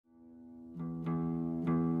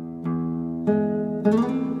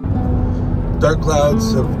dark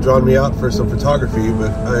clouds have drawn me out for some photography,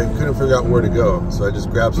 but I couldn't figure out where to go. So I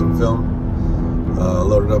just grabbed some film,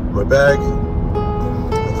 loaded up my bag.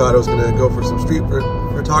 I thought I was gonna go for some street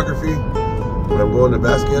photography, but I'm going to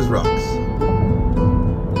Vasquez Rocks.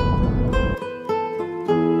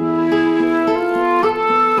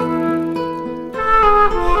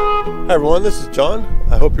 Hi everyone, this is John.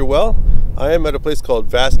 I hope you're well. I am at a place called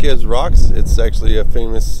Vasquez Rocks. It's actually a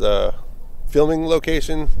famous filming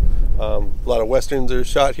location. A lot of westerns are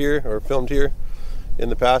shot here or filmed here in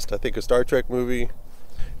the past. I think a Star Trek movie.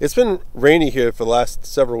 It's been rainy here for the last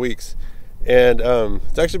several weeks, and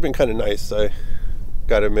it's actually been kind of nice. I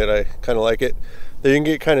gotta admit, I kind of like it. You can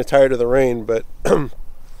get kind of tired of the rain, but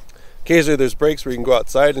occasionally there's breaks where you can go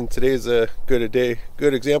outside, and today's a good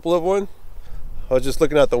example of one. I was just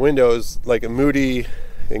looking out the windows, like a moody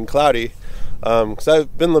and cloudy, because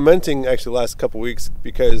I've been lamenting actually the last couple weeks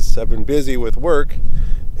because I've been busy with work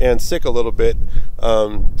and sick a little bit,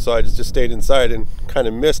 so I just stayed inside and kind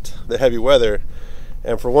of missed the heavy weather.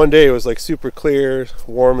 And for one day it was like super clear,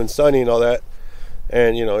 warm and sunny and all that,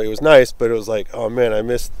 and you know, it was nice, but it was like, oh man, I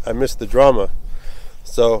missed the drama.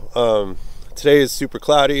 So today is super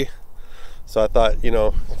cloudy, so I thought, you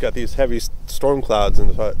know, got these heavy storm clouds, and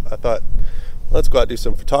I thought, let's go out and do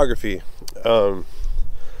some photography.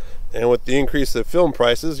 And with the increase of film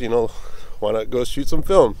prices, you know, why not go shoot some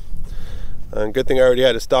film? And good thing I already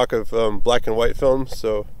had a stock of black and white film,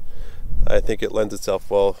 so I think it lends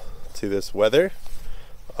itself well to this weather.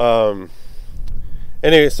 Anyway,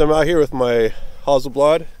 so I'm out here with my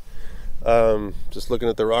Hasselblad, just looking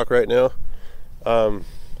at the rock right now.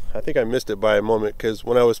 I think I missed it by a moment, because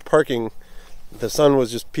when I was parking, the sun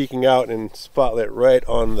was just peeking out and spotlit right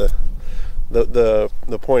on the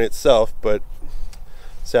point itself, but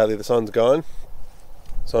sadly the sun's gone,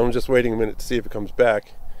 so I'm just waiting a minute to see if it comes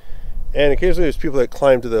back. And occasionally there's people that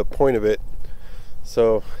climb to the point of it,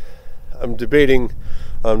 so I'm debating,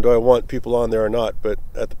 do I want people on there or not, but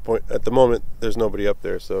at the moment there's nobody up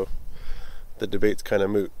there, so the debate's kind of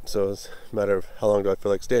moot. So it's a matter of how long do I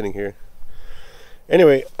feel like standing here.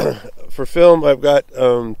 Anyway, for film I've got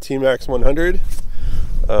TMAX 100.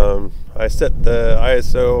 I set the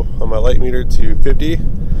ISO on my light meter to 50.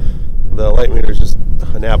 The light meter is just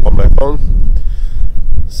an app on my phone,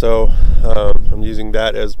 so I'm using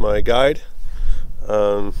that as my guide.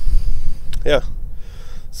 Yeah,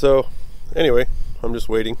 so anyway, I'm just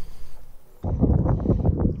waiting.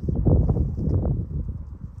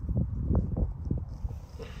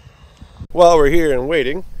 While we're here and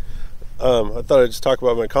waiting, I thought I'd just talk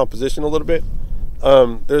about my composition a little bit.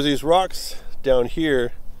 There's these rocks down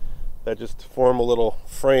here that just form a little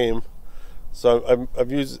frame, so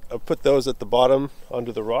I've put those at the bottom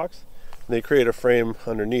under the rocks, and they create a frame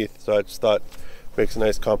underneath, so I just thought it makes a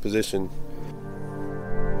nice composition.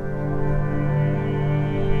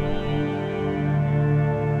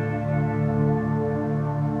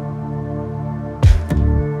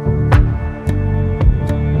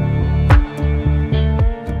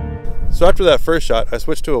 So after that first shot, I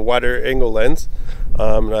switched to a wider angle lens,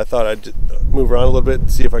 and I thought I'd move around a little bit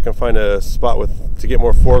and see if I can find a spot to get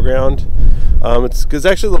more foreground. It's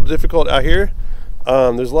actually a little difficult out here.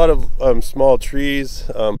 There's a lot of small trees.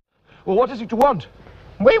 Well, what is it you want?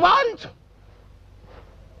 We want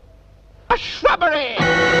a shrubbery.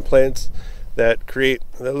 Plants that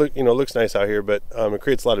looks nice out here, but it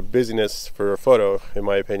creates a lot of busyness for a photo, in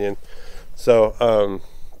my opinion. So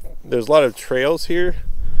there's a lot of trails here,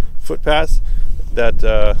 footpaths, that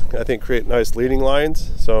I think create nice leading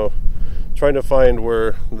lines. So trying to find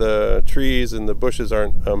where the trees and the bushes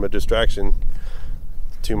aren't a distraction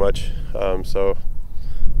too much. So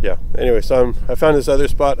yeah, anyway, so I found this other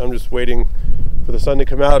spot. I'm just waiting for the sun to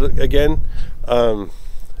come out again.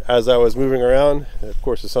 As I was moving around, of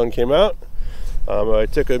course the sun came out. I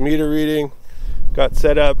took a meter reading, got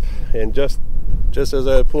set up, and just as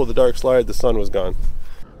I pulled the dark slide, the sun was gone.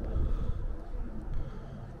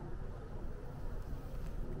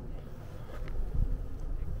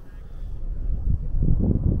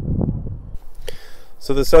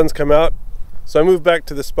 So the sun's come out, so I moved back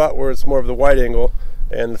to the spot where it's more of the wide angle,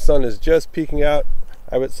 and the sun is just peeking out.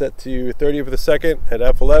 I have it set to 30th of a second at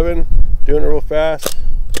f11, doing it real fast.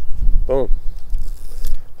 Boom.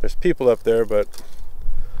 There's people up there, but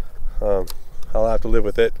I'll have to live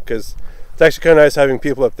with it, because it's actually kind of nice having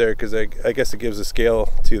people up there, because I guess it gives a scale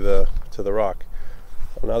to the rock.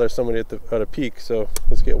 Well, now there's somebody at a peak, so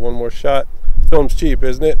let's get one more shot. Film's cheap,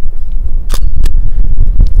 isn't it?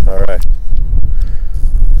 All right.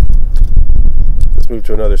 Move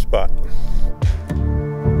to another spot.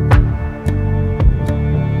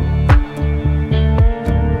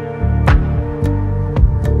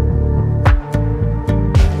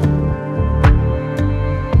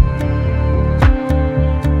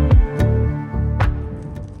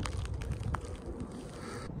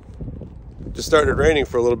 just started raining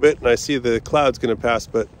for a little bit, and I see the cloud's going to pass,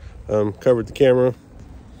 but covered the camera,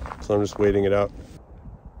 so I'm just waiting it out.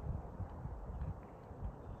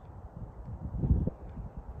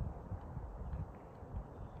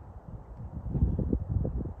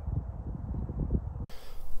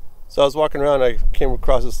 So I was walking around, I came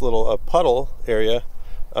across this little puddle area.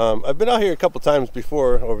 I've been out here a couple times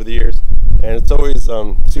before over the years, and it's always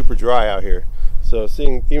super dry out here. So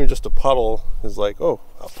seeing even just a puddle is like, oh,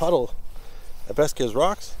 a puddle at Vasquez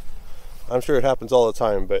Rocks? I'm sure it happens all the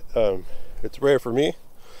time, but it's rare for me.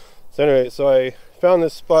 So anyway, so I found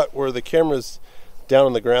this spot where the camera's down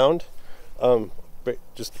on the ground, but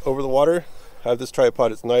just over the water. I have this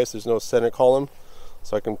tripod, it's nice, there's no center column,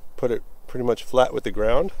 so I can put it pretty much flat with the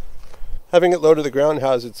ground. Having it low to the ground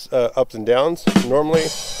has its ups and downs. Normally,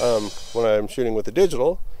 when I'm shooting with a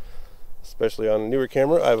digital, especially on a newer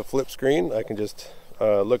camera, I have a flip screen. I can just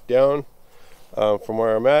look down from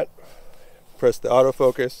where I'm at, press the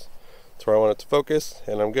autofocus to where I want it to focus,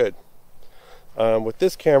 and I'm good. With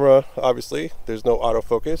this camera, obviously, there's no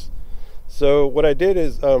autofocus. So what I did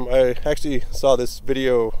is, I actually saw this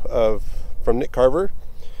video from 𝗧𝗵𝗀𝗶𝗀,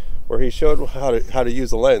 where he showed how to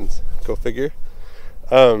use a lens. Go figure.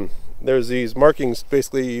 There's these markings.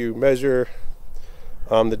 Basically, you measure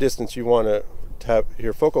the distance you want to have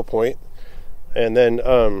your focal point, and then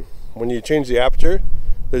when you change the aperture,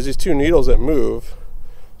 there's these two needles that move,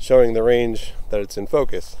 showing the range that it's in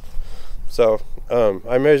focus. So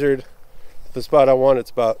I measured the spot I want. It's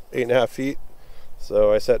about 8.5 feet.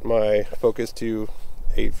 So I set my focus to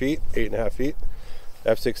 8 feet, 8.5 feet,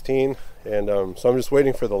 f/16, and so I'm just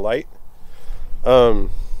waiting for the light.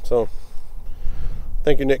 So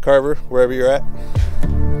thank you, 𝗧𝗵𝗀𝗶𝗀, wherever you're at.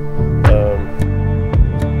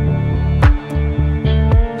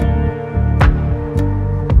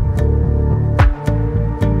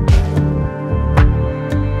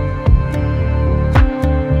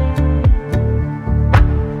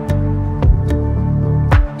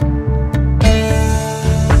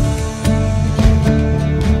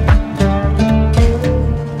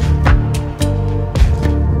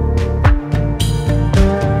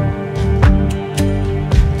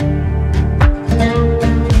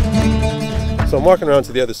 So I'm walking around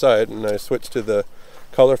to the other side, and I switched to the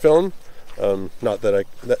color film. Not that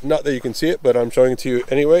you can see it, but I'm showing it to you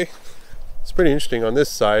anyway. It's pretty interesting on this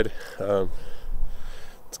side.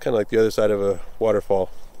 It's kind of like the other side of a waterfall,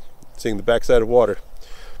 seeing the backside of water.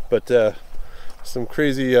 But some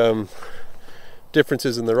crazy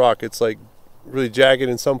differences in the rock. It's like really jagged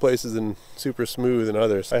in some places and super smooth in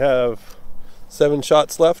others. I have 7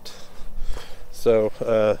 shots left, so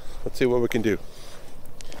let's see what we can do.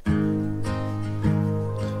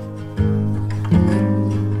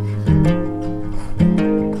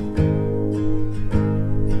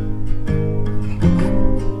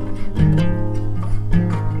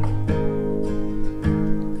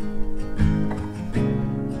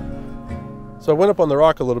 So I went up on the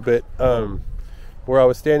rock a little bit. Where I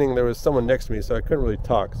was standing, there was someone next to me, so I couldn't really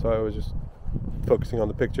talk. So I was just focusing on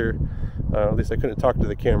the picture. At least I couldn't talk to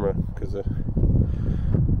the camera because it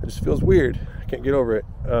just feels weird. I can't get over it.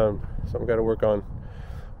 Something got to work on.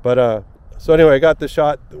 But so anyway, I got the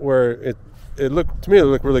shot where it looked, to me, it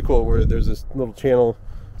looked really cool. Where there's this little channel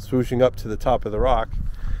swooshing up to the top of the rock,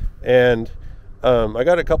 and I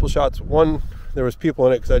got a couple shots. One, there was people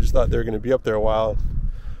in it because I just thought they were going to be up there a while.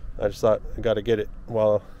 I just thought I got to get it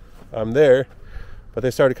while I'm there, but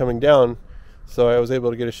they started coming down, so I was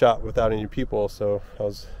able to get a shot without any people, so I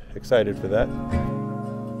was excited for that.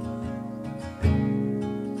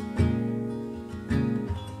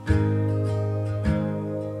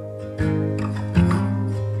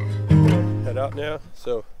 Head out now.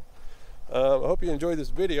 So I hope you enjoyed this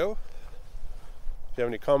video. If you have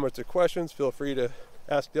any comments or questions, feel free to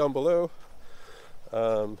ask down below.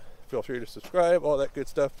 Feel free to subscribe, all that good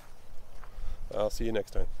stuff. I'll see you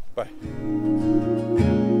next time. Bye.